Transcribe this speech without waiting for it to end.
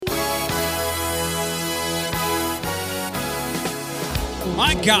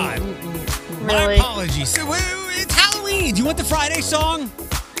My God. My Really? apologies. It's Halloween. Do you want the Friday song?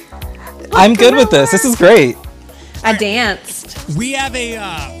 I'm good with this. This is great. I danced. We have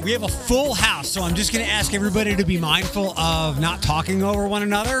a full house, so I'm just going to ask everybody to be mindful of not talking over one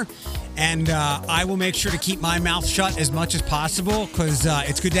another. And I will make sure to keep my mouth shut as much as possible because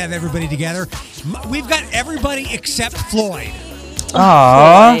it's good to have everybody together. We've got everybody except Floyd.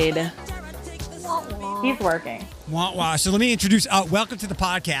 Aww. Floyd. He's working. Wow. So let me introduce, welcome to the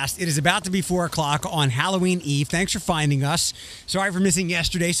podcast. It is about to be 4 o'clock on Halloween Eve. Thanks for finding us. Sorry for missing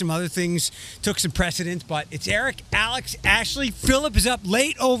yesterday. Some other things took some precedence, but it's Eric, Alex, Ashley. Philip is up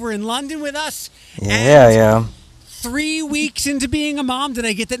late over in London with us. Yeah. 3 weeks into being a mom. Did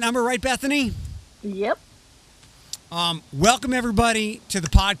I get that number right, Bethany? Yep. Welcome everybody to the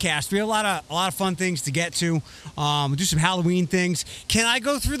podcast. We have a lot of fun things to get to. We'll do some Halloween things. Can I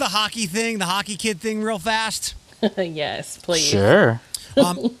go through the hockey kid thing real fast? Yes, please. Sure.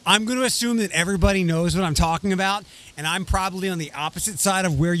 I'm going to assume that everybody knows what I'm talking about, and I'm probably on the opposite side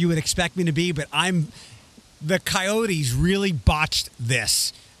of where you would expect me to be, but the Coyotes really botched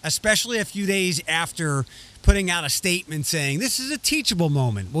this, especially a few days after putting out a statement saying this is a teachable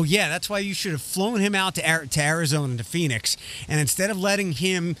moment. Well, yeah, that's why you should have flown him out to Arizona, to Phoenix, and instead of letting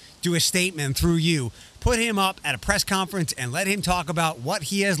him do a statement through you, put him up at a press conference and let him talk about what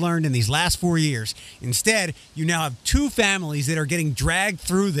he has learned in these last 4 years. Instead, you now have two families that are getting dragged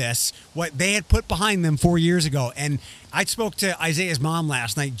through this, what they had put behind them 4 years ago. And I spoke to Isaiah's mom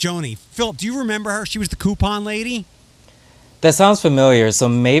last night, Joni. Philip, do you remember her? She was the coupon lady. That sounds familiar, so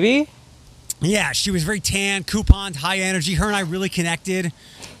maybe? Yeah, she was very tan, couponed, high energy. Her and I really connected.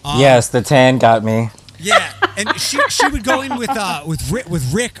 Yes, the tan got me. Yeah, and she would go in with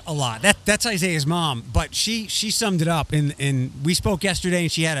Rick a lot. That's Isaiah's mom, but she summed it up. And we spoke yesterday,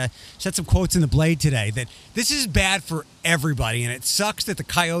 and she said some quotes in the Blade today that this is bad for everybody, and it sucks that the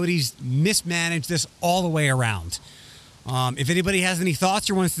Coyotes mismanaged this all the way around. If anybody has any thoughts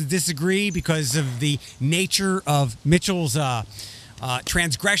or wants to disagree because of the nature of Mitchell's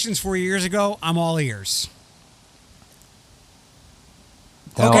transgressions 4 years ago, I'm all ears.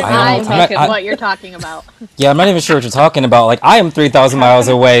 No, Okay. I'm talking what you're talking about. Yeah, I'm not even sure what you're talking about. Like, I am 3,000 miles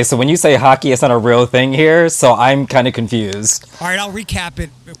away, so when you say hockey, it's not a real thing here, so I'm kind of confused. All right, I'll recap it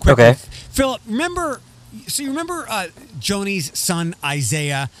quickly. Okay. Philip, you remember Joni's son,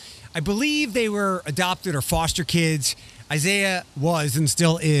 Isaiah? I believe they were adopted or foster kids. Isaiah was and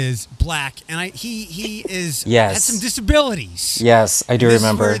still is black, and he has some disabilities. Yes, I do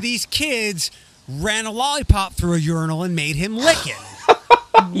remember. Where these kids ran a lollipop through a urinal and made him lick it.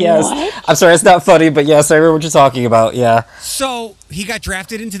 Yes. What? I'm sorry, it's not funny, but yes, I remember what you're talking about, yeah. So he got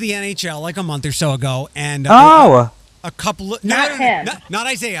drafted into the NHL like a month or so ago, and Oh! a couple of Not him. not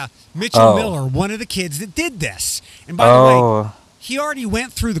Isaiah, Mitchell Miller, one of the kids that did this. And by the way, he already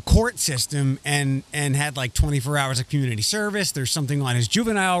went through the court system and had like 24 hours of community service. There's something on his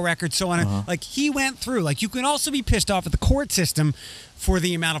juvenile record, so on. Like, he went through. Like, you can also be pissed off at the court system for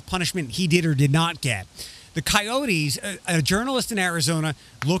the amount of punishment he did or did not get. The Coyotes, a journalist in Arizona,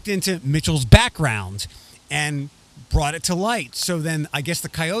 looked into Mitchell's background and brought it to light. So then I guess the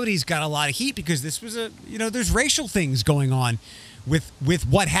Coyotes got a lot of heat because this was there's racial things going on with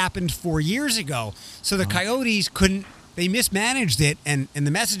what happened 4 years ago. So the Coyotes they mismanaged it and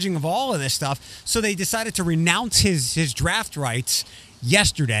the messaging of all of this stuff. So they decided to renounce his draft rights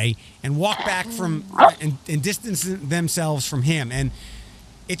yesterday and walk back from and distance themselves from him. And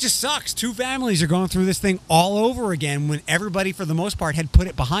it just sucks. Two families are going through this thing all over again when everybody, for the most part, had put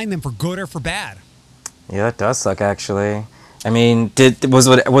it behind them for good or for bad. Yeah, that does suck, actually. I mean,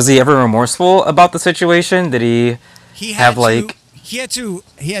 was he ever remorseful about the situation? Did he had a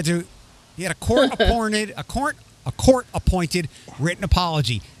court appointed written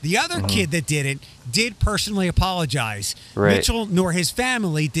apology. The other kid that did it did personally apologize. Right. Mitchell nor his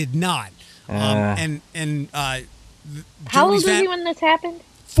family did not. How old was he when this happened?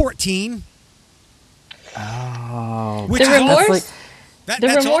 14. Oh. Which The is remorse. That's The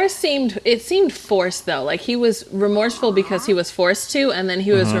all- remorse seemed forced though. Like, he was remorseful because he was forced to, and then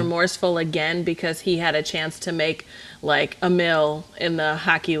he was remorseful again because he had a chance to make like $1 million in the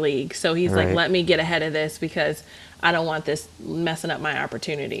hockey league. So he's like, Right. let me get ahead of this because I don't want this messing up my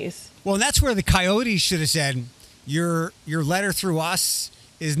opportunities. Well, that's where the Coyotes should have said, your letter through us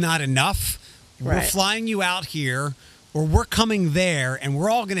is not enough. We're Right. flying you out here or we're coming there and we're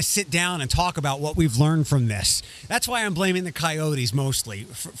all going to sit down and talk about what we've learned from this. That's why I'm blaming the Coyotes mostly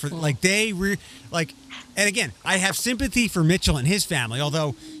for like and again, I have sympathy for Mitchell and his family,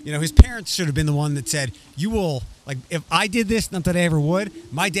 although, his parents should have been the one that said, you will, like, if I did this, not that I ever would,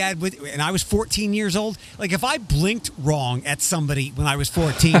 my dad would, and I was 14 years old, like, if I blinked wrong at somebody when I was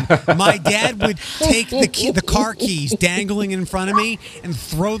 14, my dad would take the car keys dangling in front of me and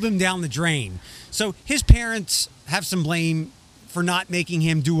throw them down the drain. So his parents have some blame for not making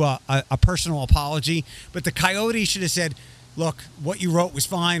him do a personal apology, but the Coyotes should have said, look, what you wrote was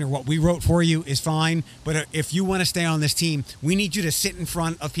fine, or what we wrote for you is fine, but if you want to stay on this team, we need you to sit in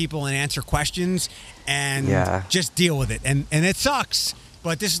front of people and answer questions and just deal with it. And it sucks,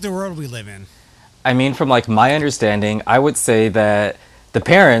 but this is the world we live in. I mean, from like my understanding, I would say that the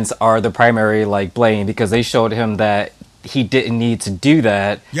parents are the primary like blame, because they showed him that he didn't need to do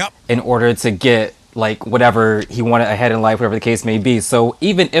that in order to get like whatever he wanted ahead in life, whatever the case may be. So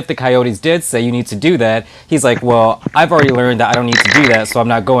even if the Coyotes did say you need to do that, he's like, well, I've already learned that I don't need to do that, so I'm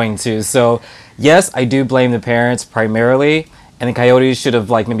not going to. So yes, I do blame the parents primarily, and the Coyotes should have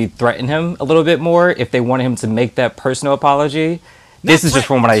like maybe threatened him a little bit more if they wanted him to make that personal apology. This is just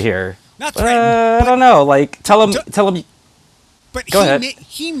from what I hear. Not threatened. I don't know. Like tell him. But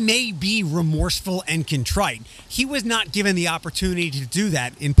he may be remorseful and contrite. He was not given the opportunity to do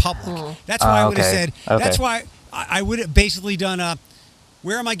that in public. That's why I would have said, that's why I would have basically done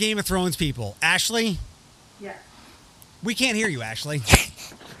where are my Game of Thrones people? Ashley? Yeah. We can't hear you, Ashley. Can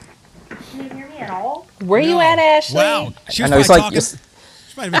you hear me at all? Where you at, Ashley? Wow. She was probably talking. She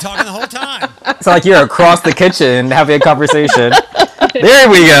might have been talking the whole time. It's like you're across the kitchen having a conversation. There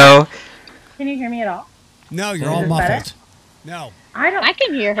we go. Can you hear me at all? No, you're all muffled. Better? No. I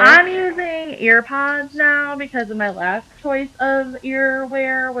can hear her. I'm using earpods now because of my last choice of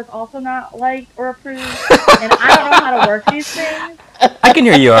earwear was also not liked or approved. And I don't know how to work these things. I can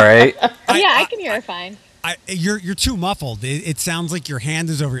hear you all right. I can hear her fine. You're too muffled. It sounds like your hand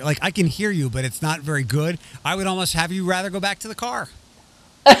is over. Like, I can hear you, but it's not very good. I would almost have you rather go back to the car.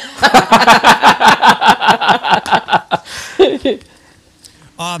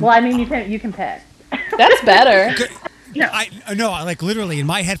 Well, I mean, you can pick. That's better. No, like literally in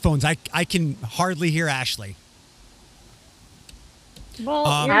my headphones, I can hardly hear Ashley. Well,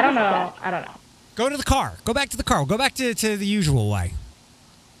 I don't know. Go to the car. Go back to the car. Go back to the usual way.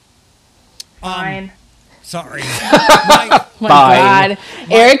 Fine. Sorry. My God.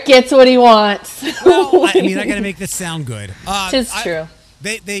 Eric gets what he wants. Well, I mean, I got to make this sound good. It's true.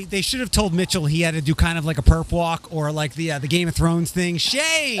 They should have told Mitchell he had to do kind of like a perp walk or like the Game of Thrones thing.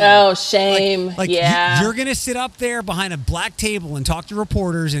 Shame. Oh, shame. Yeah. You're going to sit up there behind a black table and talk to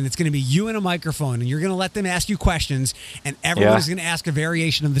reporters, and it's going to be you and a microphone, and you're going to let them ask you questions, and everyone's going to ask a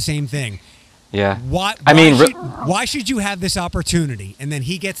variation of the same thing. Yeah. Why should you have this opportunity? And then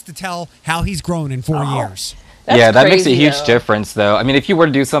he gets to tell how he's grown in 4 years. That makes a huge difference, though. I mean, if you were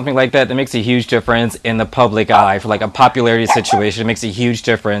to do something like that, that makes a huge difference in the public eye for like a popularity situation. It makes a huge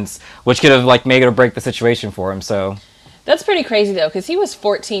difference, which could have like made or break the situation for him. So that's pretty crazy, though, because he was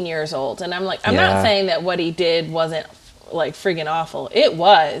 14 years old, and I'm not saying that what he did wasn't like friggin' awful. It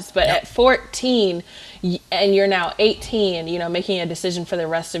was, but at 14, and you're now 18, making a decision for the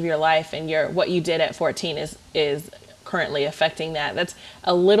rest of your life, and what you did at 14 is currently affecting that. That's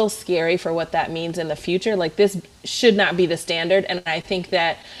a little scary for what that means in the future. Like, this should not be the standard, and I think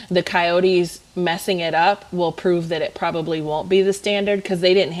that the Coyotes messing it up will prove that it probably won't be the standard because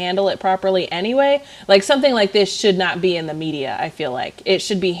they didn't handle it properly anyway. Like, something like this should not be in the media. I feel like it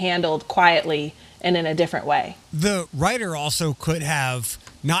should be handled quietly and in a different way. The writer also could have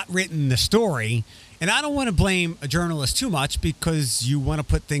not written the story. And I don't want to blame a journalist too much because you want to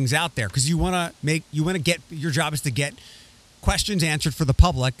put things out there because your job is to get questions answered for the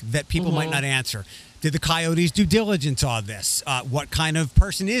public that people might not answer. Did the Coyotes due diligence on this? What kind of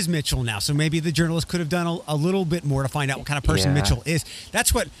person is Mitchell now? So maybe the journalist could have done a little bit more to find out what kind of person Mitchell is.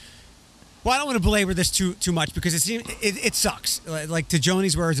 That's what. Well, I don't want to belabor this too much because it sucks. Like, to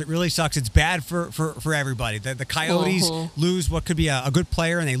Joni's words, it really sucks. It's bad for everybody. The Coyotes lose what could be a good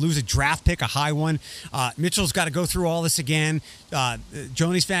player, and they lose a draft pick, a high one. Mitchell's got to go through all this again.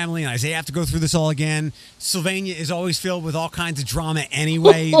 Joni's family and Isaiah have to go through this all again. Sylvania is always filled with all kinds of drama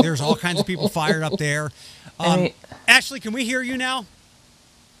anyway. There's all kinds of people fired up there. Ashley, can we hear you now?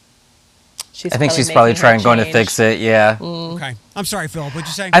 I think she's probably going to fix it. Yeah. Okay. I'm sorry, Phil. What'd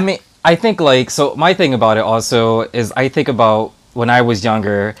you say? I mean, I think so my thing about it also is I think about when I was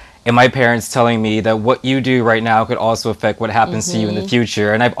younger and my parents telling me that what you do right now could also affect what happens to you in the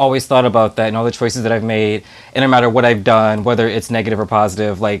future. And I've always thought about that and all the choices that I've made, and no matter what I've done, whether it's negative or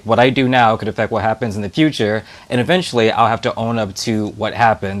positive, like what I do now could affect what happens in the future, and eventually I'll have to own up to what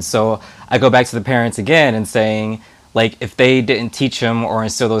happens. So I go back to the parents again and saying, like, if they didn't teach him or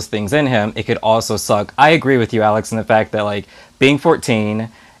instill those things in him, it could also suck. I agree with you, Alex, in the fact that, like, being 14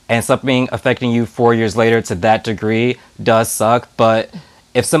 and something affecting you 4 years later to that degree does suck. But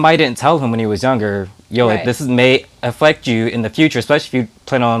if somebody didn't tell him when he was younger, like, this may affect you in the future, especially if you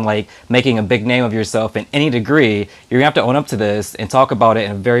plan on, like, making a big name of yourself in any degree, you're gonna have to own up to this and talk about it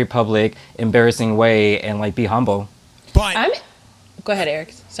in a very public, embarrassing way and, like, be humble. But go ahead,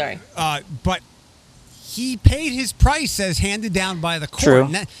 Eric. Sorry. But he paid his price as handed down by the court. True.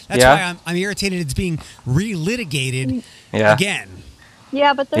 And that's why I'm irritated it's being relitigated again.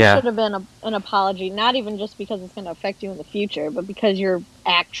 Yeah, but there should have been an apology, not even just because it's going to affect you in the future, but because you're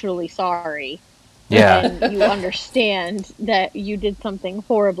actually sorry. Yeah. And you understand that you did something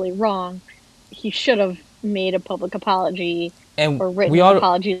horribly wrong. He should have made a public apology or written an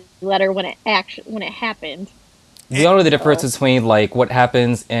apology letter when it happened. We all know the difference between, like, what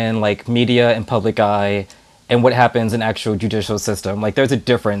happens in, like, media and public eye and what happens in actual judicial system. Like, there's a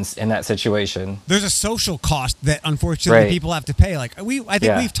difference in that situation. There's a social cost that, unfortunately, people have to pay. Like, I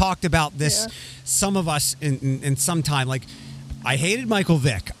think we've talked about this, some of us, in some time. Like, I hated Michael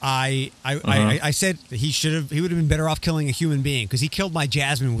Vick. I said he would have been better off killing a human being because he killed my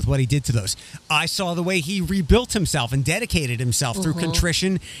Jasmine with what he did to those. I saw the way he rebuilt himself and dedicated himself through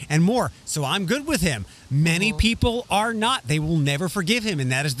contrition and more. So I'm good with him. Many people are not. They will never forgive him,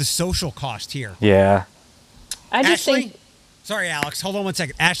 and that is the social cost here. Yeah. I just think. Sorry, Alex. Hold on one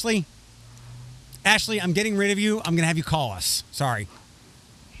second. Ashley, I'm getting rid of you. I'm going to have you call us. Sorry.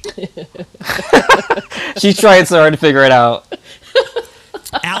 She's trying so hard to figure it out.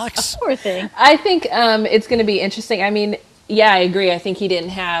 Alex? Poor thing. I think it's going to be interesting. I mean, yeah, I agree. I think he didn't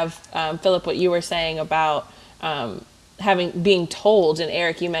have, Philip, what you were saying about being told, and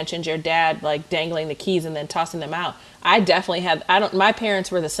Eric, you mentioned your dad, like, dangling the keys and then tossing them out. I definitely had, my parents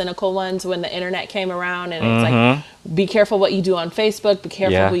were the cynical ones when the internet came around, and it's like, be careful what you do on Facebook, be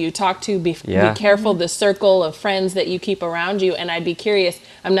careful who you talk to, be careful the circle of friends that you keep around you. And I'd be curious,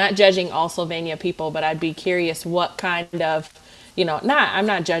 I'm not judging all Sylvania people, but I'd be curious what kind of, I'm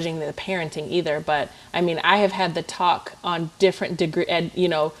not judging the parenting either, but I mean, I have had the talk on different degree,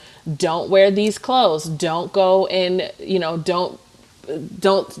 don't wear these clothes, don't go in,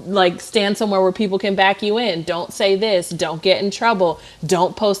 don't like stand somewhere where people can back you in. Don't say this. Don't get in trouble.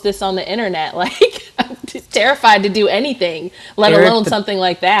 Don't post this on the internet. Like, I'm terrified to do anything, let alone something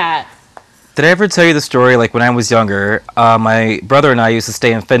like that. Did I ever tell you the story, like, when I was younger, my brother and I used to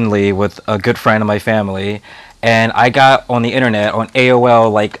stay in Findlay with a good friend of my family, and I got on the internet, on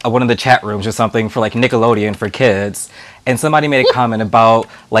AOL, like, one of the chat rooms or something for, like, Nickelodeon for kids, and somebody made a comment about,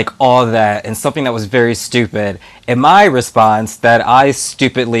 like, all that, and something that was very stupid. And my response that I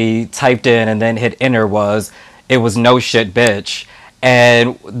stupidly typed in and then hit enter was, it was no shit, bitch.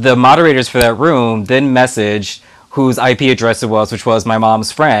 And the moderators for that room then messaged whose IP address it was, which was my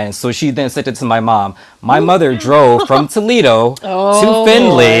mom's friend. So she then sent it to my mom. My mother drove from Toledo to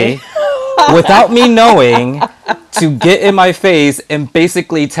Findlay without me knowing to get in my face and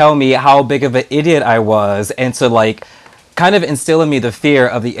basically tell me how big of an idiot I was, and to, like, kind of instill in me the fear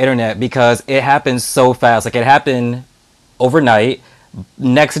of the internet, because it happens so fast. Like, it happened overnight.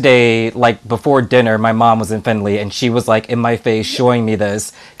 Next day, like, before dinner, my mom was in Findlay, and she was, like, in my face, showing me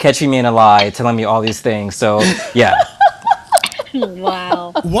this, catching me in a lie, telling me all these things. So, yeah.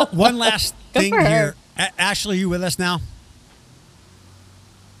 Wow. One last thing here. Ashley, you with us now?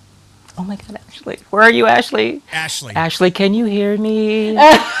 Oh my God, Ashley. Where are you, Ashley? Ashley, can you hear me?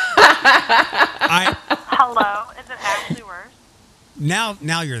 Hello, is it Ashley Worth?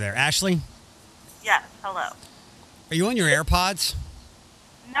 Now you're there. Ashley? Yes, hello. Are you on your AirPods?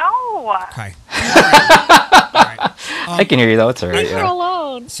 No. Okay. All right. I can hear you, though. It's all right. You're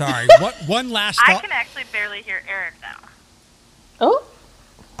alone. Sorry. One last thought. I can actually barely hear Eric now. Oh.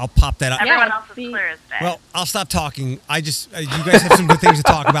 I'll pop that up. Everyone else is clear as day. Well, I'll stop talking. I just, you guys have some good things to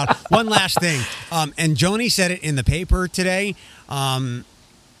talk about. One last thing. And Joni said it in the paper today,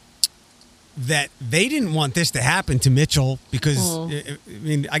 that they didn't want this to happen to Mitchell because, I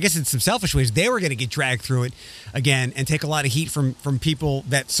mean, I guess in some selfish ways, they were going to get dragged through it again and take a lot of heat from people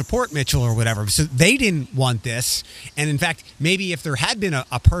that support Mitchell or whatever. So they didn't want this. And in fact, maybe if there had been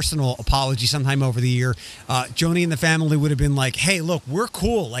a personal apology sometime over the year, Joni and the family would have been like, hey, look, we're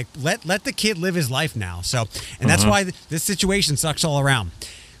cool. Like, let the kid live his life now. So, and that's why this situation sucks all around.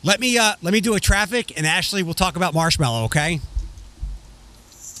 Let me do a traffic, and Ashley will talk about Marshmallow, okay?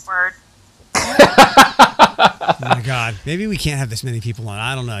 Word. Oh my God. Maybe we can't have this many people on.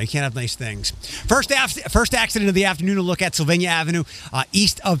 I don't know. You can't have nice things. First accident of the afternoon, a look at Sylvania Avenue,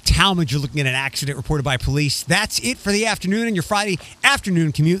 east of Talmadge. You're looking at an accident reported by police. That's it for the afternoon and your Friday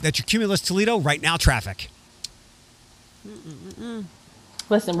afternoon commute. That's your Cumulus Toledo right now traffic.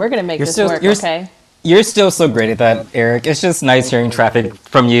 Listen, we're going to make this work, okay? You're still so great at that, Eric. It's just nice hearing traffic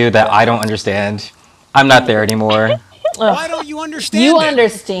from you that I don't understand. I'm not there anymore. Why don't you understand You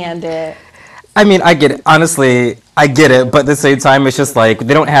understand it. I mean, I get it. Honestly, I get it. But at the same time, it's just like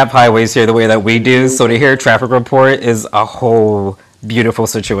they don't have highways here the way that we do. So to hear a traffic report is a whole beautiful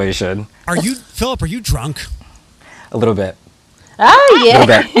situation. Philip, are you drunk? A little bit. Oh, yeah. A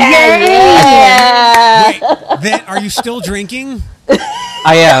little bit. Yeah. Wait, then are you still drinking?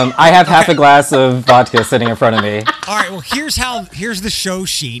 I am. I have half a glass of vodka sitting in front of me. All right. Well, here's the show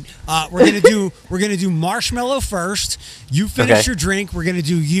sheet. We're gonna do Marshmallow first. You finish your drink. We're gonna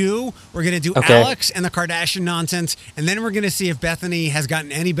do you. We're gonna do Alex and the Kardashian nonsense, and then we're gonna see if Bethany has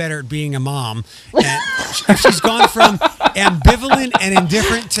gotten any better at being a mom. And if she's gone from ambivalent and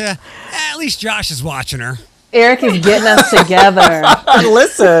indifferent to at least Josh is watching her. Eric is getting us together.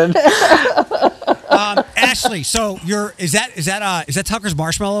 Listen. Ashley, so is that Tucker's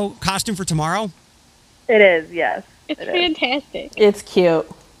marshmallow costume for tomorrow? It is, yes. It's fantastic. It's cute.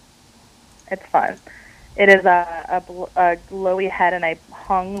 It's fun. It is a glowy head, and I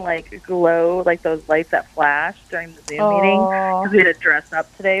hung glow, like those lights that flash during the Zoom meeting, because we had to dress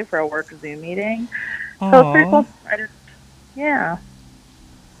up today for a work Zoom meeting. So it's pretty cool. Yeah.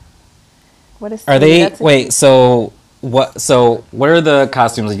 What is? Are they? Wait. So what are the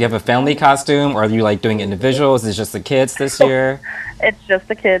costumes? Do you have a family costume, or are you like doing individuals? Is it just the kids this year? It's just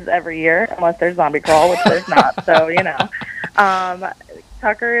the kids every year, unless there's zombie crawl, which there's not. So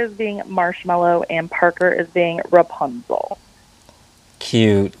Tucker is being Marshmallow, and Parker is being Rapunzel.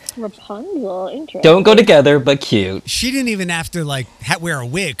 Cute. Rapunzel, interesting. Don't go together, but cute. She didn't even have to wear a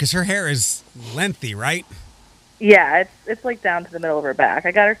wig because her hair is lengthy, right? Yeah, it's like down to the middle of her back.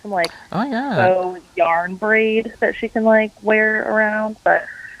 I got her some faux yarn braid that she can wear around, but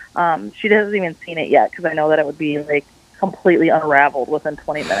she hasn't even seen it yet because I know that it would be completely unraveled within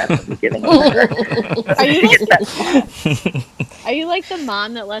 20 minutes of giving it to her. Are you like the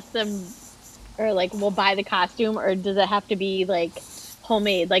mom that lets them, or will buy the costume, or does it have to be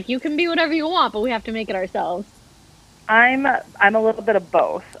homemade? You can be whatever you want, but we have to make it ourselves. I'm a little bit of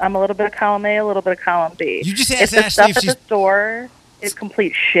both. I'm a little bit of column A, a little bit of column B. You just asked if the Ashley stuff if at she's... the store is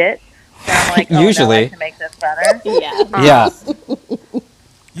complete shit, then I'm like, usually no, I can make this better. Yeah. So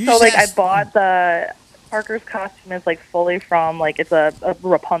I bought the Parker's costume is fully from it's a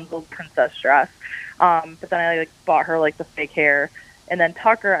Rapunzel princess dress, but then I bought her the fake hair, and then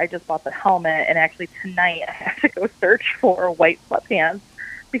Tucker I just bought the helmet, and actually tonight I have to go search for white sweatpants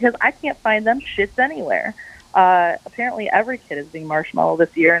because I can't find them shits anywhere. Apparently every kid is being Marshmallow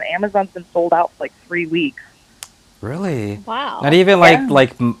this year, and Amazon's been sold out for 3 weeks. Really? Wow. Not even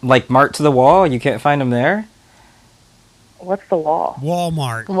like Mart to the Wall? You can't find them there? What's the wall?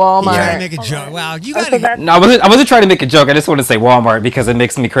 Walmart. You gotta make a joke. Wow, you gotta. No, I wasn't trying to make a joke. I just want to say Walmart because it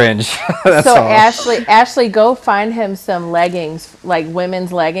makes me cringe. That's so all. Ashley, go find him some leggings,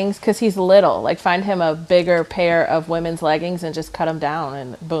 women's leggings, because he's little. Find him a bigger pair of women's leggings and just cut them down,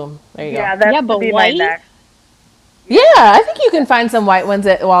 and boom, there you go. Yeah, that would be my next. Yeah, I think you can find some white ones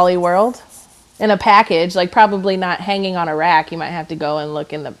at Wally World in a package, probably not hanging on a rack. You might have to go and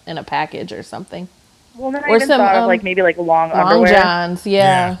look in a package or something. Well, then I even thought of maybe long underwear. Long johns,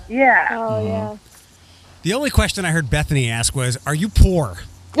 yeah. Yeah. Oh, yeah. The only question I heard Bethany ask was, "Are you poor?"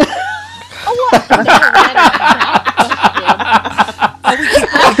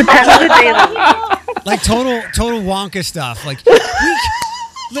 Total Wonka stuff.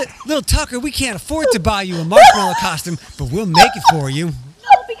 Little Tucker, we can't afford to buy you a marshmallow costume, but we'll make it for you.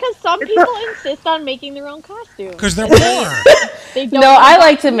 No, because some people insist on making their own costume. Because they're poor. I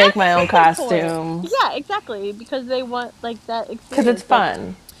like to make my own costume. Yeah, exactly. Because they want that experience. Because it's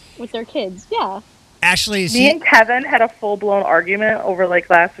fun. With their kids, yeah. Ashley, Me and Kevin had a full-blown argument over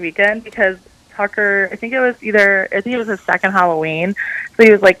last weekend because Tucker, I think it was his second Halloween, so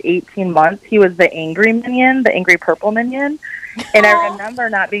he was 18 months. He was the angry minion, the angry purple minion. And I remember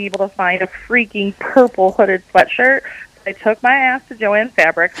not being able to find a freaking purple hooded sweatshirt. So I took my ass to Joann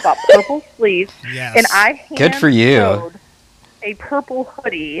Fabrics, bought purple sleeves, and I Good for you. a purple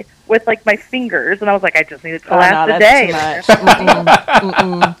hoodie with my fingers, and I was I just need it to last a day.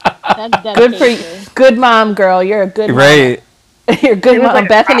 That's good for you. Good mom, girl. You're a good mom. Right. You're a good mom.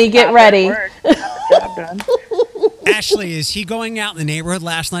 Bethany, get ready. Ashley, is he going out in the neighborhood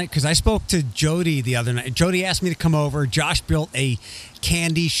last night? Because I spoke to Jody the other night. Jody asked me to come over. Josh built a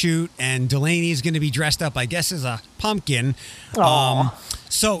candy shoot, and Delaney's going to be dressed up, I guess, as a pumpkin.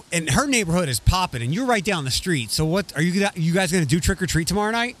 So, and her neighborhood is popping, and you're right down the street. So, what are you guys going to do trick or treat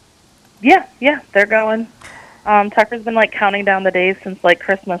tomorrow night? Yeah, they're going. Tucker's been like counting down the days since like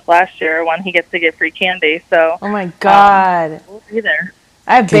Christmas last year when he gets to get free candy. So, oh my God, we'll be there.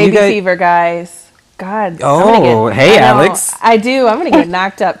 I have baby fever, guys. God. Oh, hey, Alex. I do. I'm gonna get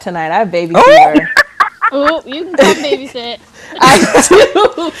knocked up tonight. I have baby fever. Oh, you can come babysit. I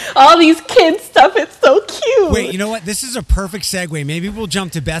do. All these kids stuff. It's so cute. Wait, you know what? This is a perfect segue. Maybe we'll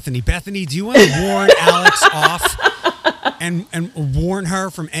jump to Bethany. Bethany, do you want to warn Alex off and warn her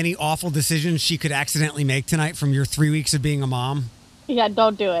from any awful decisions she could accidentally make tonight from your 3 weeks of being a mom? Yeah,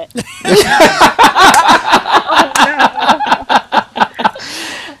 don't do it.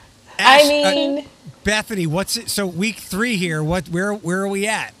 I mean, Bethany, what's it? So week 3 here. Where are we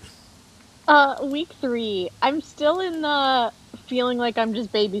at? Week 3. I'm still in the feeling like I'm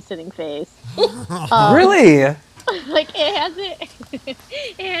just babysitting phase. Really? Like it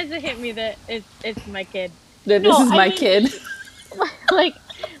hasn't hit me that it's my kid. That this is my kid. Like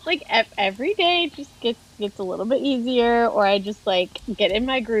every day just gets a little bit easier, or I just like get in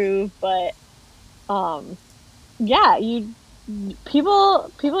my groove. But yeah, people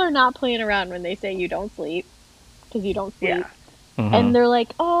are not playing around when they say you don't sleep, because you don't sleep. Yeah. Mm-hmm. And they're like,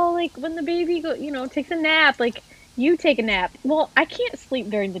 oh, like when the baby takes a nap, like you take a nap. Well, I can't sleep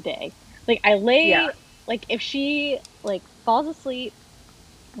during the day. Like I lay, like if she like falls asleep,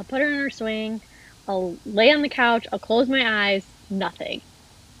 I'll put her in her swing, I'll lay on the couch, I'll close my eyes, nothing.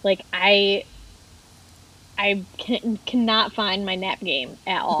 Like I cannot find my nap game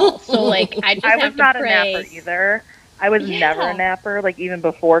at all. So like I just have to pray. I was not a napper either. I was never a napper. Like even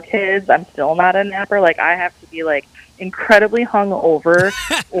before kids, I'm still not a napper. Like I have to be like incredibly hungover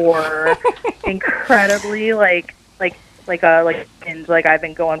or incredibly like binge. Like I've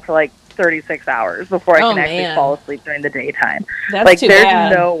been going for like 36 hours before I can actually fall asleep during the daytime. That's like too there's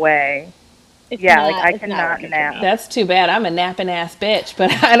bad. no way. I cannot nap. That's too bad. I'm a napping ass bitch,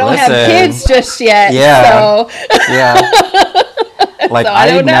 but I don't have kids just yet. Yeah. So. Yeah. Like so I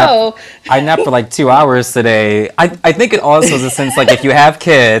don't know. I napped for like 2 hours today. I think it also is a sense like if you have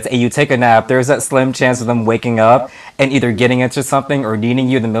kids and you take a nap, there's that slim chance of them waking up and either getting into something or needing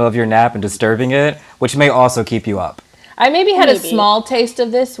you in the middle of your nap and disturbing it, which may also keep you up. I maybe had a small taste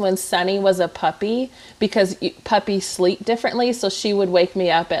of this when Sunny was a puppy, because puppies sleep differently. So she would wake me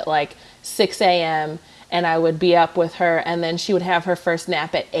up at like 6 a.m. and I would be up with her, and then she would have her first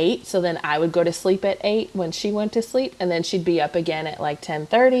nap at 8. So then I would go to sleep at 8 when she went to sleep, and then she'd be up again at like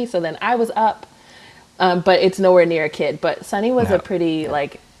 10:30. So then I was up, but it's nowhere near a kid. But Sunny was a pretty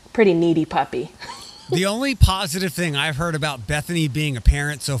needy puppy. The only positive thing I've heard about Bethany being a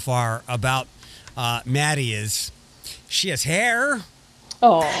parent so far about Maddie is she has hair.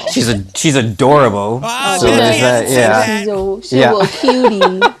 Oh, she's adorable. So she's a little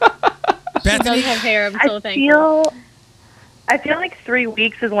cutie. Bethany, she does have hair. I'm so thankful. I feel like 3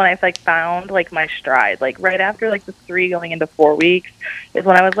 weeks is when I like found like my stride. Like right after like the 3 going into 4 weeks is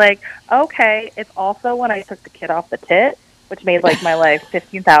when I was like, okay. It's also when I took the kid off the tit, which made like my life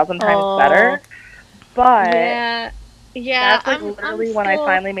 15,000 times better. But yeah, that's like literally when I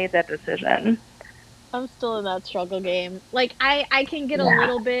finally made that decision. I'm still in that struggle game. Like I can get a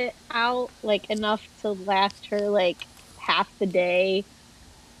little bit out, like enough to last her like half the day.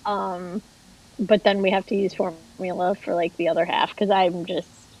 But then we have to use formula for like the other half, because I'm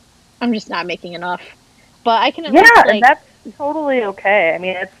just not making enough. But I can at least, and that's totally okay. I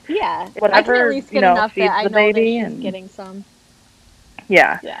mean, it's whatever, I can at least get enough feeds that I the know baby that she's and getting some.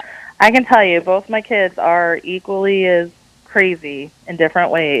 Yeah, I can tell you, both my kids are equally as crazy in different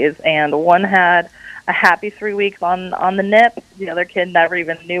ways, and one had a happy 3 weeks on the nip. The other kid never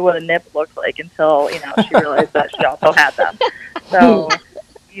even knew what a nip looked like until she realized that she also had them. So.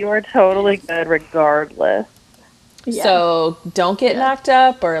 You are totally good regardless. Yeah. So don't get knocked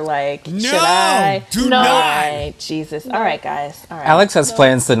up, or like, should I? Do not. Right, Jesus. All right, guys. All right. Alex has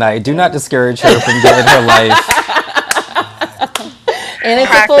plans tonight. Do not discourage her from getting her life. And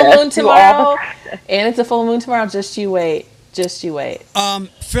it's a full moon tomorrow. And it's a full moon tomorrow. Just you wait.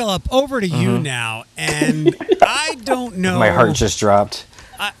 Philip, over to you now. And I don't know. My heart just dropped.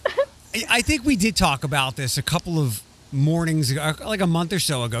 I think we did talk about this a couple of mornings ago, like a month or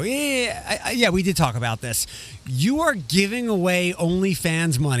so ago. We did talk about this. You are giving away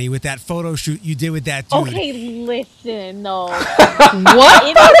OnlyFans money with that photo shoot you did with that dude. Okay, listen, no. What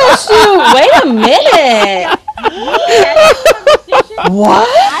photo shoot? Wait a minute.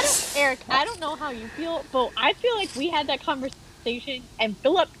 What? Eric, I don't know how you feel, but I feel like we had that conversation and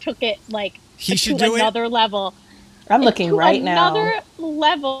Philip took it like he should to do another level. I'm looking right now. Another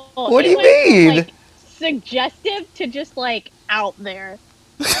level. What do you mean? Like, suggestive to just like out there.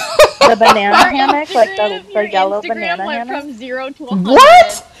 The banana hammock, like the yellow banana went hammock. From 0 to 100.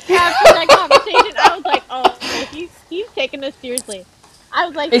 What? After that conversation, I was like, "Oh, okay, he's taking this seriously." I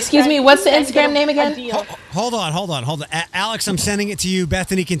was like, "Excuse me, what's the Instagram name again?" Hold on. Alex, I'm sending it to you.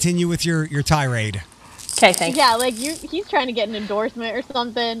 Bethany, continue with your tirade. Okay, thanks. Yeah, like he's trying to get an endorsement or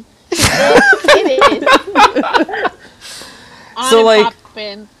something. It is. So like,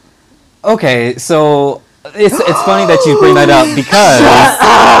 okay, so it's funny that you bring that up because.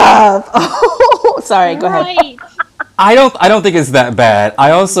 Oh, sorry. Go ahead. I don't think it's that bad.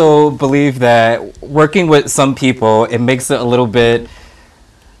 I also believe that working with some people, it makes it a little bit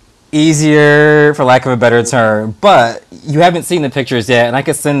easier, for lack of a better term. But you haven't seen the pictures yet, and I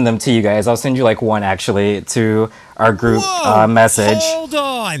could send them to you guys. I'll send you like one actually to our group message. Hold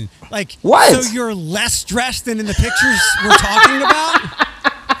on. Like, what? So you're less stressed than in the pictures we're talking about?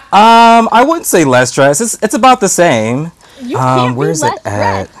 I wouldn't say less stressed. It's about the same. You can't where's it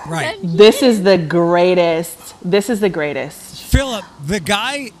at? Right. This is the greatest. Philip, the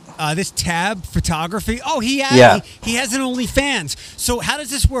guy, this Tab Photography. Oh, he has an OnlyFans. So how does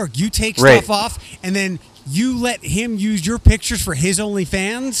this work? You take stuff off, and then you let him use your pictures for his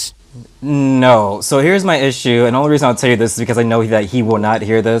OnlyFans? No. So here's my issue, and the only reason I'll tell you this is because I know that he will not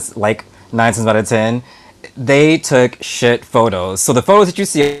hear this. Like 9 times out of 10, they took shit photos. So the photos that you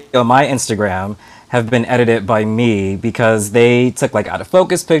see on my Instagram have been edited by me because they took like out of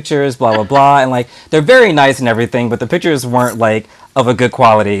focus pictures, blah, blah, blah. And like, they're very nice and everything, but the pictures weren't like of a good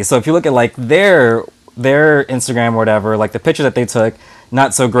quality. So if you look at like their Instagram or whatever, like the picture that they took,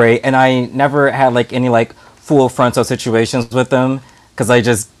 not so great. And I never had like any like full frontal situations with them because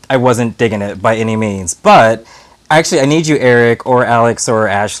I wasn't digging it by any means. But actually, I need you, Eric or Alex or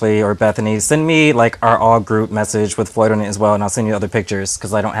Ashley or Bethany, send me like our all group message with Floyd on it as well. And I'll send you other pictures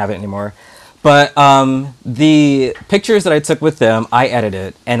because I don't have it anymore. But the pictures that I took with them, I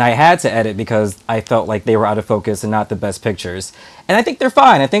edited. And I had to edit because I felt like they were out of focus and not the best pictures. And I think they're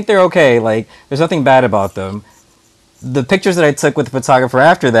fine. I think they're okay. Like, there's nothing bad about them. The pictures that I took with the photographer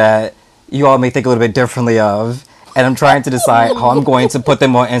after that, you all may think a little bit differently of. And I'm trying to decide how I'm going to put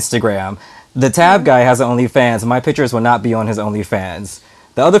them on Instagram. The Tab guy has an OnlyFans, and my pictures will not be on his OnlyFans.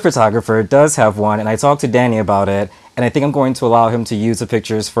 The other photographer does have one, and I talked to Danny about it. And I think I'm going to allow him to use the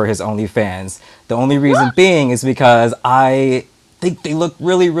pictures for his OnlyFans. The only reason being is because I think they look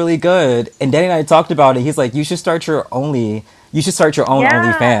really, really good. And Danny and I talked about it. He's like, you should start your own OnlyFans.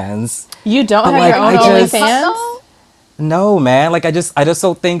 You don't have your own OnlyFans? No, man. Like I just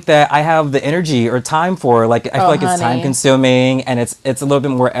don't think that I have the energy or time for it. Like I feel like it's time consuming and it's a little bit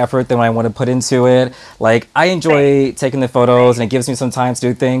more effort than what I want to put into it. Like I enjoy taking the photos and it gives me some time to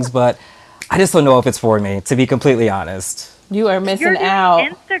do things, but I just don't know if it's for me, to be completely honest. You are missing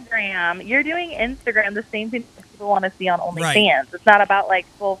out. You're doing Instagram the same thing that people want to see on OnlyFans. Right. It's not about like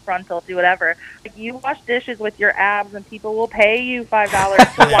full frontal, do whatever. Like you wash dishes with your abs and people will pay you $5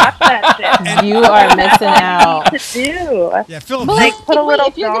 to watch that shit. You are missing out. To do. Yeah, Philip, like put a little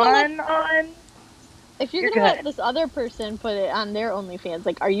dawn on. If you're gonna let this other person put it on their OnlyFans,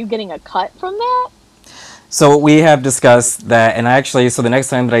 like, are you getting a cut from that? So we have discussed that, and so the next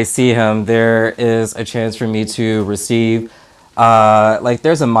time that I see him, there is a chance for me to receive,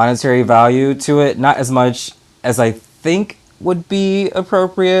 there's a monetary value to it, not as much as I think would be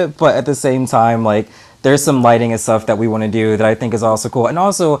appropriate, but at the same time, like, there's some lighting and stuff that we want to do that I think is also cool. And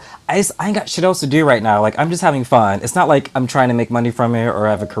also, I ain't got shit else to do right now. Like, I'm just having fun. It's not like I'm trying to make money from it or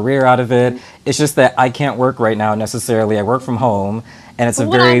have a career out of it. It's just that I can't work right now necessarily. I work from home, and it's a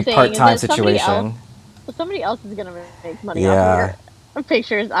very part-time situation. Somebody else is gonna make money off of your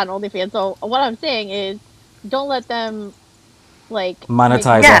pictures on OnlyFans. So what I'm saying is, don't let them like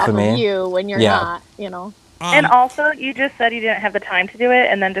monetize off of me you when you're not, you know. And also, you just said you didn't have the time to do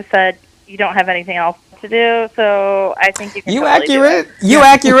it, and then just said you don't have anything else to do. So I think you can. Accurate.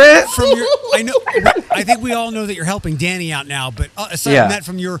 From your, I know. I think we all know that you're helping Danny out now, but aside from that,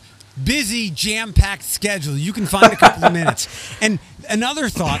 from your busy, jam-packed schedule, you can find a couple of minutes. And another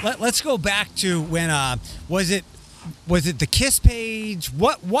thought, let's go back to when was it the Kiss page?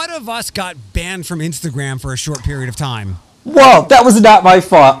 What of us got banned from Instagram for a short period of time? Whoa, that was not my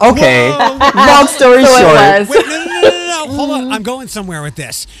fault. Okay. Long story short. Wait, no. Hold on. I'm going somewhere with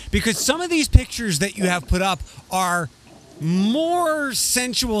this. Because some of these pictures that you have put up are more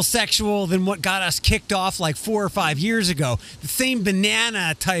sexual than what got us kicked off like 4 or 5 years ago. The same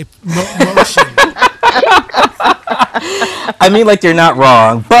banana type motion. I mean, like, you're not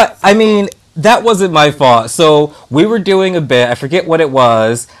wrong. But, I mean, that wasn't my fault. So, we were doing a bit. I forget what it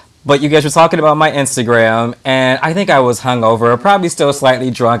was. But you guys were talking about my Instagram, and I think I was hungover, probably still slightly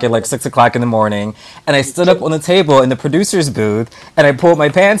drunk at like 6 o'clock in the morning. And I stood up on the table in the producer's booth, and I pulled my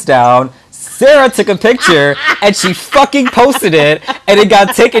pants down. Sarah took a picture, and she fucking posted it, and it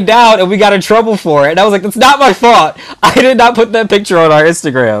got taken down, and we got in trouble for it. And I was like, that's not my fault. I did not put that picture on our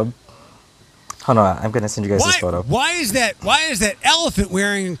Instagram. Hold on, I'm gonna send you guys this photo. Why is that elephant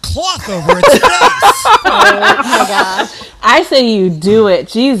wearing cloth over its face? Oh my gosh! I say you do it,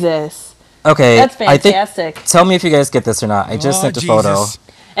 Jesus. Okay, that's fantastic. Tell me if you guys get this or not. I just sent a photo.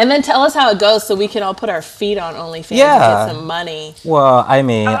 And then tell us how it goes so we can all put our feet on OnlyFans and get some money. Well, I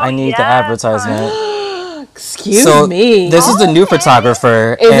mean, I need the advertisement. Excuse me. This is the new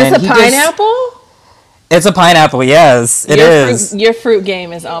photographer. Is this a pineapple? It's a pineapple, yes. It is. Your fruit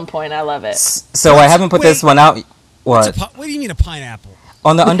game is on point. I love it. So I haven't put this one out. What? What do you mean a pineapple?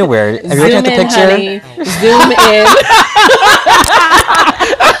 On the underwear. Have you looked at the picture? Honey. Zoom in.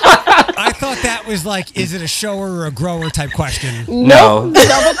 I thought that was like, is it a shower or a grower type question? No.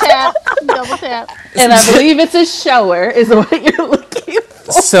 Double tap. Double tap. And I believe it's a shower is what you're looking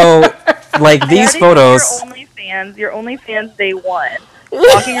for. So, like these photos. Your OnlyFans day one.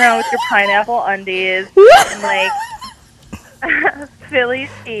 Walking around with your pineapple undies and like Philly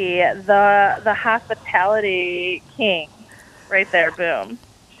T, the hospitality king, right there. Boom.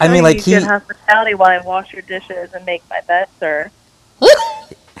 I mean, like good hospitality while I wash your dishes and make my bed, sir.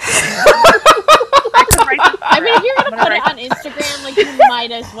 I mean, if you're gonna put it on Instagram, like you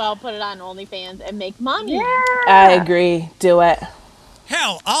might as well put it on OnlyFans and make money. Yeah. I agree. Do it.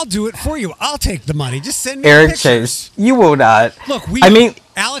 Hell, I'll do it for you. I'll take the money. Just send me Eric pictures. Chase, you will not. Look,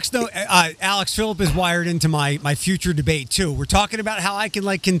 Alex Phillip is wired into my future debate too. We're talking about how I can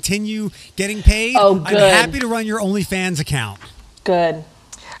like continue getting paid. Oh, good. I'm happy to run your OnlyFans account. Good.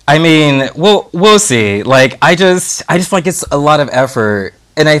 I mean, we'll see. Like, I just like it's a lot of effort.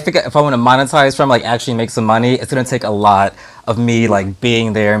 And I think if I want to monetize from, like, actually make some money, it's going to take a lot of me, like,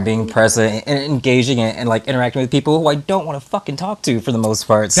 being there and being present and engaging and like, interacting with people who I don't want to fucking talk to for the most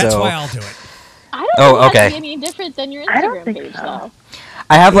part. That's why I'll do it. I don't think that'd be any different than your Instagram page, though.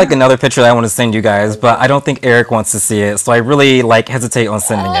 I have, like, another picture that I want to send you guys, but I don't think Eric wants to see it, so I really, like, hesitate on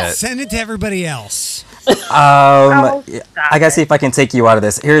sending it. Send it to everybody else. I gotta see if I can take you out of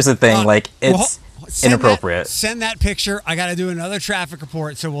this. Here's the thing, like, it's... inappropriate. Send that picture. I got to do another traffic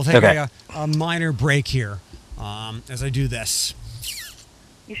report, so we'll take a minor break here as I do this.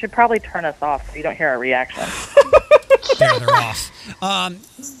 You should probably turn us off so you don't hear our reaction. They're off.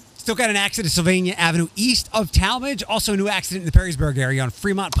 Still got an accident at Sylvania Avenue east of Talmadge. Also a new accident in the Perrysburg area on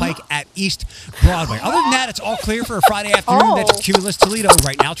Fremont Pike at East Broadway. Other than that, it's all clear for a Friday afternoon. That's Cumulus Toledo.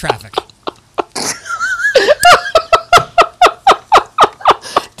 Right now, traffic.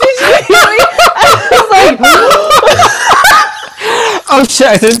 Oh shit,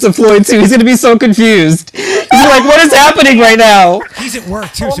 I sent it to Floyd too. He's gonna be so confused. He's like, what is happening right now? He's at work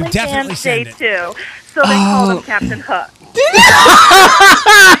too, so definitely send it. Too. So they call him Captain Hook. Oh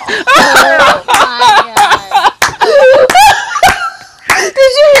my god.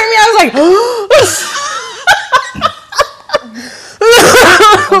 Did you hear me? I was like,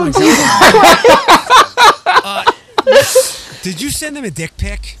 did you send them a dick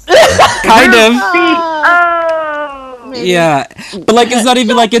pic? Kind of. Maybe. Yeah, but like it's not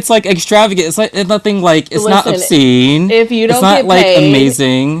even like it's like extravagant. It's like it's nothing like it's not obscene. If you don't it's not get like paid,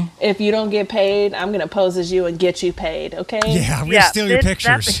 amazing. If you don't get paid, I'm gonna pose as you and get you paid. Okay? Yeah, we steal your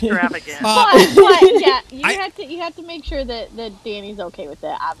pictures. That's extravagant. But yeah, you have to make sure that Danny's okay with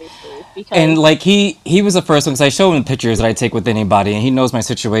that, obviously. Because And like he was the first one because I show him pictures that I take with anybody, and he knows my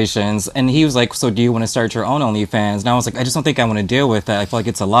situations. And he was like, "So do you want to start your own OnlyFans?" And I was like, "I just don't think I want to deal with that. I feel like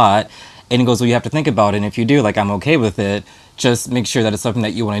it's a lot." And he goes, "Well, you have to think about it. And if you do, like, I'm okay with it. Just make sure that it's something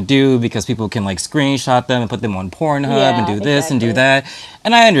that you want to do because people can like screenshot them and put them on Pornhub and do this and do that."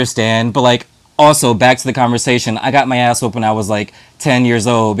 And I understand, but like also back to the conversation, I got my ass whooped when I was like 10 years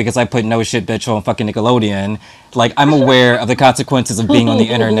old because I put No Shit Bitch on fucking Nickelodeon. Like, I'm aware of the consequences of being on the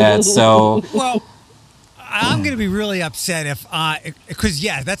internet, so... Well, I'm going to be really upset if, because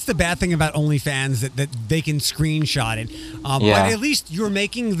that's the bad thing about OnlyFans, that they can screenshot it. But at least you're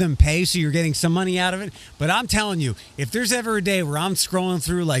making them pay, so you're getting some money out of it. But I'm telling you, if there's ever a day where I'm scrolling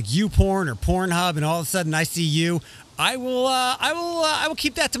through like YouPorn or Pornhub, and all of a sudden I see you, I will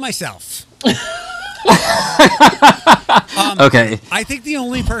keep that to myself. Okay. I think the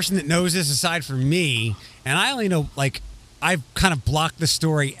only person that knows this aside from me, and I only know like. I've kind of blocked the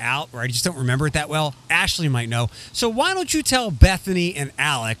story out, or I just don't remember it that well. Ashley might know. So why don't you tell Bethany and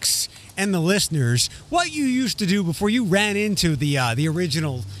Alex and the listeners what you used to do before you ran into the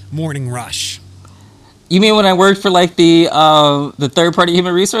original Morning Rush? You mean when I worked for like the third party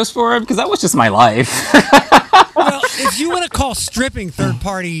human resource forum? Because that was just my life. Well, if you want to call stripping third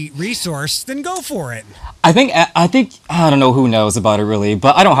party resource, then go for it. I think I don't know who knows about it really,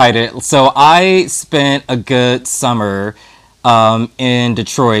 but I don't hide it. So I spent a good summer in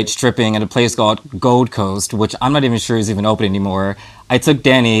Detroit stripping at a place called Gold Coast, which I'm not even sure is even open anymore. I took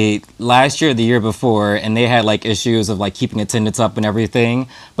Danny last year, the year before, and they had like issues of like keeping attendance up and everything.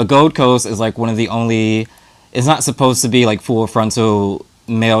 But Gold Coast is like one of the only. It's not supposed to be like full frontal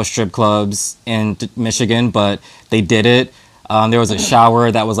male strip clubs in Michigan, but they did it. There was a shower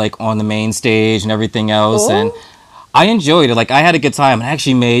that was like on the main stage and everything else, and I enjoyed it. Like I had a good time. I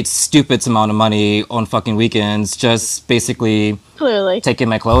actually made stupid amount of money on fucking weekends, just basically taking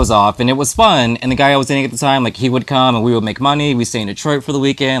my clothes off, and it was fun. And the guy I was dating at the time, like he would come and we would make money. We stay in Detroit for the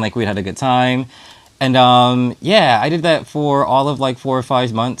weekend. Like we had a good time. And yeah, I did that for all of like 4 or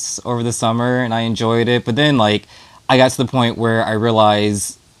 5 months over the summer, and I enjoyed it. But then like I got to the point where I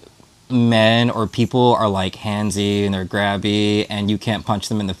realized men or people are like handsy and they're grabby, and you can't punch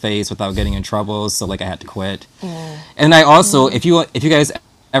them in the face without getting in trouble. So like I had to quit. And I also, if you guys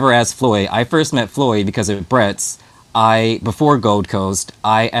ever asked Floyd, I first met Floyd because of Brett's. Before Gold Coast,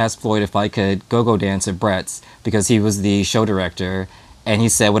 I asked Floyd if I could go dance at Brett's because he was the show director. And he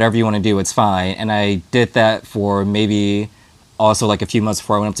said, whatever you want to do, it's fine. And I did that for maybe also like a few months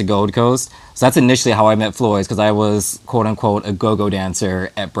before I went up to Gold Coast. So that's initially how I met Floyd, because I was, quote unquote, a go-go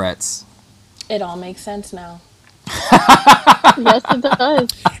dancer at Brett's. It all makes sense now. Yes, it does.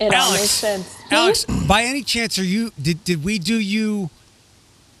 It all makes sense. Alex, by any chance, did we do you...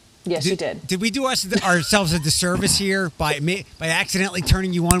 Yes, you did. Did we do ourselves a disservice here by accidentally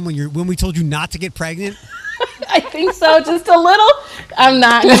turning you on when we told you not to get pregnant? I think so, just a little. I'm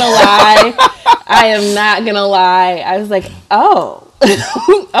not gonna lie. I am not gonna lie. I was like, oh,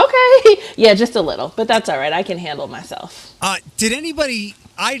 okay, yeah, just a little, but that's all right. I can handle myself. Did anybody?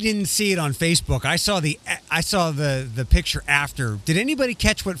 I didn't see it on Facebook. I saw the picture after. Did anybody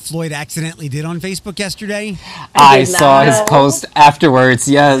catch what Floyd accidentally did on Facebook yesterday? I saw his post afterwards.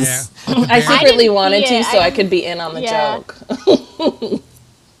 Yes, yeah. I secretly wanted to, so I could be in on the joke.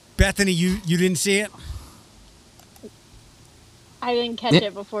 Bethany, you didn't see it? I didn't catch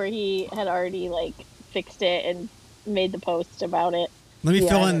it before he had already like fixed it and made the post about it. Let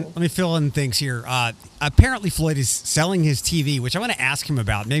me fill in things here. Apparently, Floyd is selling his TV, which I want to ask him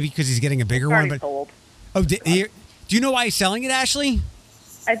about. Maybe because he's getting a bigger one. But sold. Oh, do you know why he's selling it, Ashley?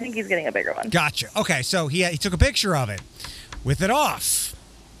 I think he's getting a bigger one. Gotcha. Okay, so he took a picture of it with it off,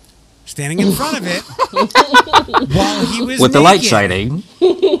 standing in front of it while he was with naked. The light shining.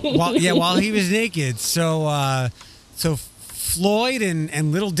 While he was naked. So Floyd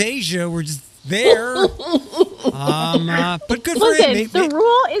and little Deja were just there. But good for him. The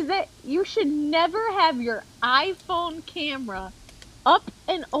rule is that you should never have your iPhone camera up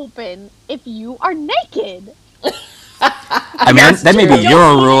and open if you are naked. I mean, that may be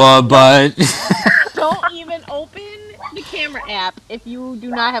your rule, but don't even open the camera app if you do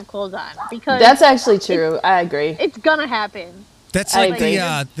not have clothes on, because that's actually true. I agree. It's gonna happen. That's like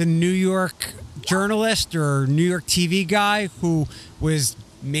the New York journalist or New York TV guy who was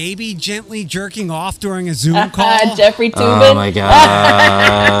maybe gently jerking off during a Zoom call. Jeffrey Toobin. Oh my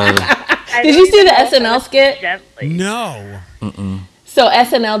god! Did you see the SNL skit? Gently. No. So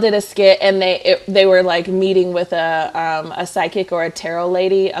SNL did a skit, and they were like meeting with a psychic or a tarot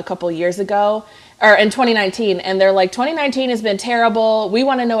lady a couple years ago, or in 2019, and they're like, 2019 has been terrible. We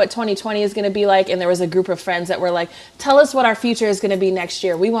want to know what 2020 is going to be like. And there was a group of friends that were like, tell us what our future is going to be next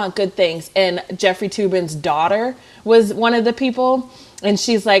year. We want good things. And Jeffrey Toobin's daughter was one of the people. And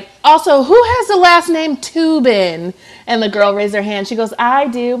she's like, also, who has the last name Toobin? And the girl raised her hand. She goes, I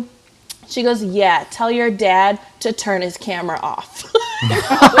do. She goes, yeah, tell your dad to turn his camera off.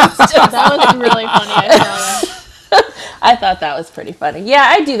 That was really funny. I saw that. I thought that was pretty funny. Yeah,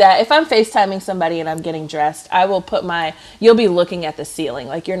 I do that. If I'm FaceTiming somebody and I'm getting dressed, I will put you'll be looking at the ceiling.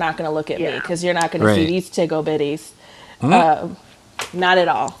 Like, you're not going to look at me because you're not going to see these tickle bitties. Not at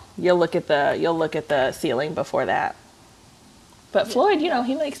all. You'll look at the ceiling before that. But Floyd,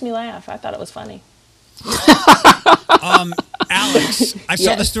 he makes me laugh. I thought it was funny. Alex, I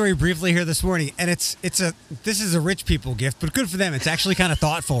saw the story briefly here this morning, and this is a rich people gift, but good for them. It's actually kind of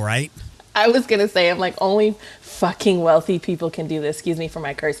thoughtful, right? I was going to say, I'm like, only fucking wealthy people can do this. Excuse me for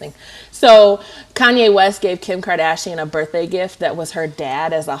my cursing. So Kanye West gave Kim Kardashian a birthday gift that was her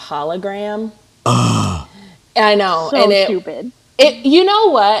dad as a hologram. I know. So stupid. You know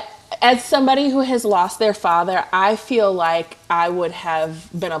what? as somebody who has lost their father, I feel like I would have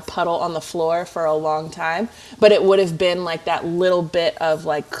been a puddle on the floor for a long time, but it would have been like that little bit of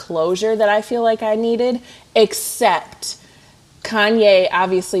like closure that I feel like I needed, except Kanye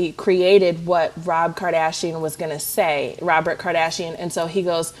obviously created what Robert Kardashian was going to say, Robert Kardashian. And so he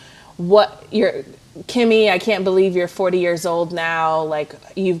goes, Kimmy, I can't believe you're 40 years old now. Like,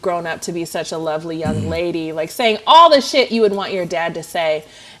 you've grown up to be such a lovely young lady. Like, saying all the shit you would want your dad to say.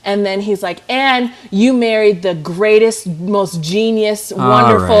 And then he's like, and you married the greatest, most genius,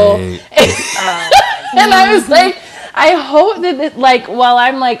 wonderful. Right. And I was like, I hope that,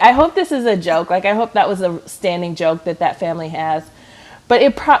 I hope this is a joke. Like, I hope that was a standing joke that family has. But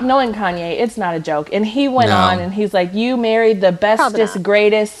knowing Kanye, it's not a joke. And he went on and he's like, you married the bestest,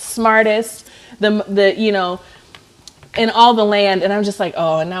 greatest, smartest, the in all the land. And I'm just like,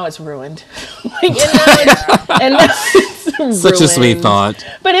 oh, and now it's ruined. and now it's ruined. Such a sweet thought.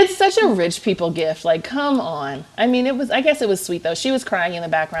 But it's such a rich people gift. Like, come on. I mean, I guess it was sweet, though. She was crying in the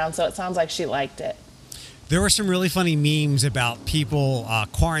background, so it sounds like she liked it. There were some really funny memes about people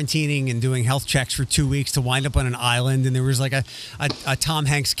quarantining and doing health checks for 2 weeks to wind up on an island. And there was like a Tom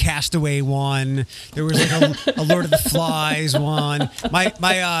Hanks Castaway one. There was like a Lord of the Flies one.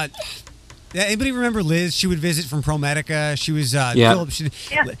 Anybody remember Liz? She would visit from ProMedica. She was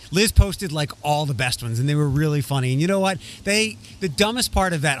Liz posted like all the best ones, and they were really funny. And you know what? The dumbest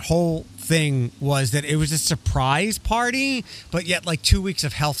part of that whole thing was that it was a surprise party, but yet like 2 weeks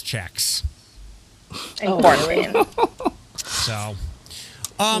of health checks. So,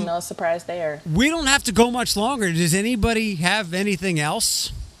 no surprise there. We don't have to go much longer. Does anybody have anything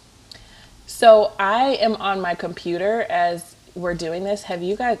else? So I am on my computer as we're doing this. Have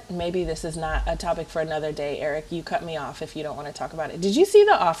you guys, maybe this is not a topic for another day, Eric, you cut me off if you don't want to talk about it. Did you see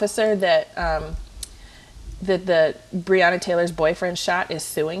the officer that the Breonna Taylor's boyfriend shot is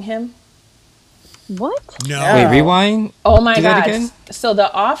suing him? What? No. Wait, rewind? Oh my God. So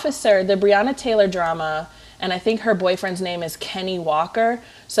the officer, the Breonna Taylor drama, and I think her boyfriend's name is Kenny Walker.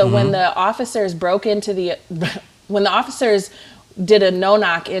 So when the officers when the officers did a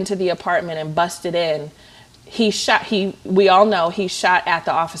no-knock into the apartment and busted in, we all know he shot at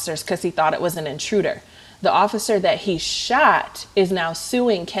the officers because he thought it was an intruder. The officer that he shot is now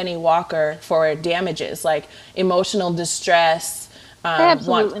suing Kenny Walker for damages, like emotional distress,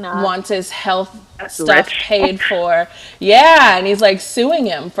 wants his health stuff paid for. Yeah, and he's like suing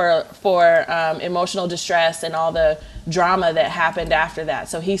him for emotional distress and all the drama that happened after that.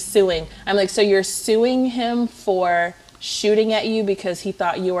 So he's suing. I'm like, so you're suing him for shooting at you because he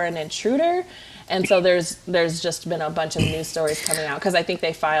thought you were an intruder? And so there's just been a bunch of news stories coming out because I think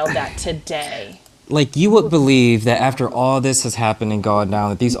they filed that today. Like, you would believe that after all this has happened and gone down,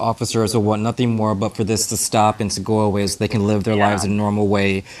 that these officers will want nothing more but for this to stop and to go away so they can live their lives in a normal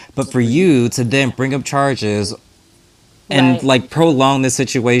way. But for you to then bring up charges and, like, prolong this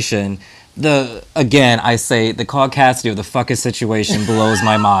situation, I say the caucasity of the fucking situation blows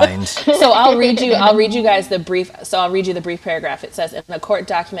my mind. So I'll read you guys the brief. So I'll read you the brief paragraph. It says, in a court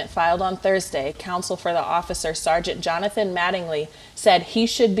document filed on Thursday, counsel for the officer, Sergeant Jonathan Mattingly, said he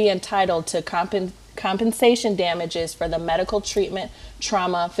should be entitled to compensation damages for the medical treatment,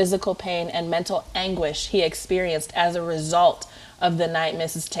 trauma, physical pain, and mental anguish he experienced as a result of the night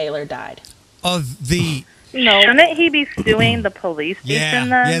Mrs. Taylor died. No. Shouldn't he be suing the police station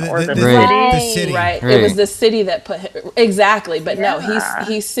then? Or the city? The city. Right. It was the city that put him. Exactly. But no,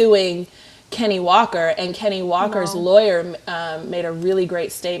 he's suing Kenny Walker, and Kenny Walker's lawyer made a really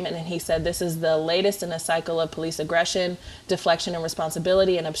great statement, and he said this is the latest in a cycle of police aggression, deflection and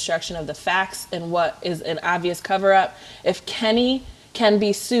responsibility, and obstruction of the facts in what is an obvious cover-up. If Kenny can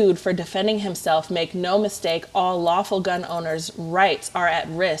be sued for defending himself, make no mistake, all lawful gun owners' rights are at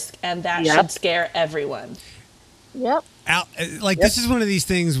risk, and that should scare everyone. Yep. This is one of these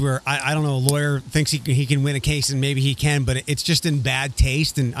things where I don't know, a lawyer thinks he can win a case, and maybe he can, but it's just in bad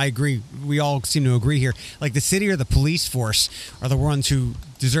taste. And I agree. We all seem to agree here. Like, the city or the police force are the ones who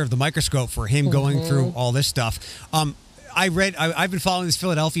deserve the microscope for him going through all this stuff. I've been following this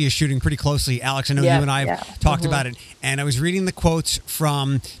Philadelphia shooting pretty closely. Alex, I know you and I have talked about it. And I was reading the quotes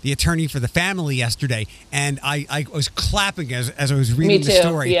from the attorney for the family yesterday, and I was clapping as I was reading the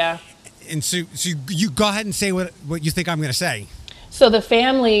story. Yeah. And so you go ahead and say what you think I'm going to say. So the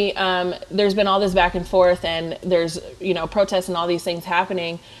family, there's been all this back and forth, and there's protests and all these things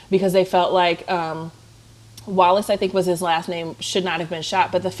happening because they felt like Wallace, I think was his last name, should not have been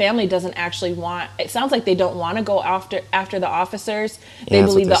shot. But the family doesn't actually want. It sounds like they don't want to go after the officers. They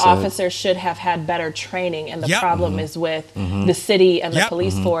believe the officers should have had better training, and the problem is with the city and the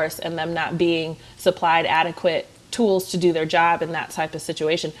police force and them not being supplied adequate tools to do their job in that type of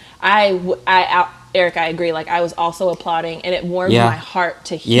situation. Eric, I agree. Like, I was also applauding, and it warmed my heart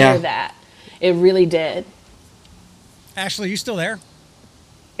to hear that. It really did. Ashley, you still there?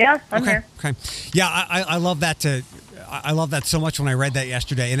 Yeah, I'm here. Okay. Yeah, I love that. I love that so much when I read that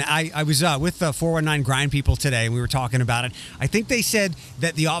yesterday. And I was with the 419 Grind people today, and we were talking about it. I think they said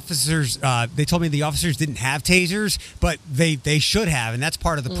that the officers, they told me the officers didn't have tasers, but they should have, and that's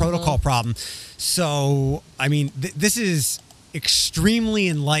part of the protocol problem. So, I mean, this is extremely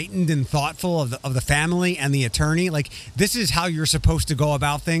enlightened and thoughtful of the family and the attorney. Like, this is how you're supposed to go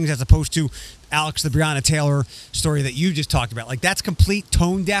about things, as opposed to Alex, the Breonna Taylor story that you just talked about. Like, that's complete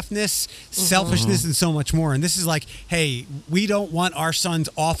tone deafness, selfishness, and so much more. And this is like, hey, we don't want our son's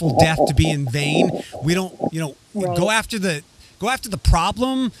awful death to be in vain. We don't, go after the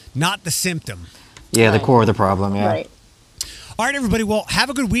problem, not the symptom. Yeah, the core of the problem. Yeah. Right. All right, everybody. Well, have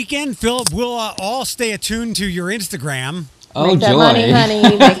a good weekend. Philip, we'll all stay attuned to your Instagram. Oh, Make that joy. money, honey.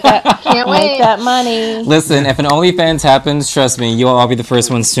 Make that money. Listen, if an OnlyFans happens, trust me, you'll all be the first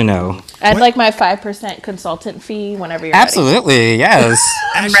ones to know. I'd like my 5% consultant fee whenever you're Absolutely, yes.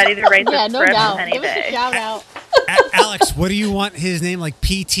 I'm ready to write this no script doubt. any Give us a day. shout out. Alex, what do you want his name? Like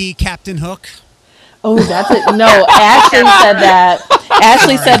PT Captain Hook? Oh, that's it. No, Ashley said that.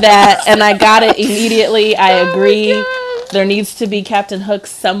 Ashley said that, and I got it immediately. I agree. There needs to be Captain Hook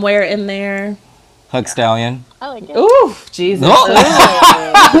somewhere in there. Hook Stallion. I like it. Ooh, Jesus.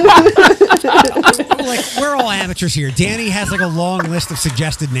 Like, we're all amateurs here. Danny has like a long list of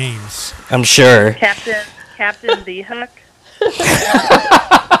suggested names. I'm sure. Captain the Hook.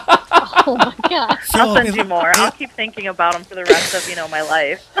 Oh my god. I'll send you more. I'll keep thinking about them for the rest of my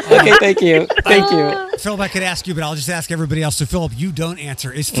life. Okay, thank you. Thank you. Philip, I could ask you, but I'll just ask everybody else. So, Philip, you don't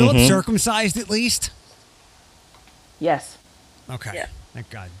answer. Is Philip circumcised at least? Yes. Okay. Yeah. Thank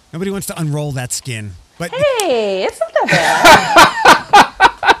God. Nobody wants to unroll that skin. But Hey, it's not that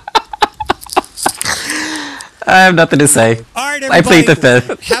bad. I have nothing to say. all right, I everybody. plead the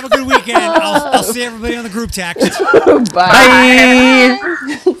fifth. Have a good weekend. I'll see everybody on the group text. Bye.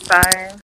 Bye. Bye.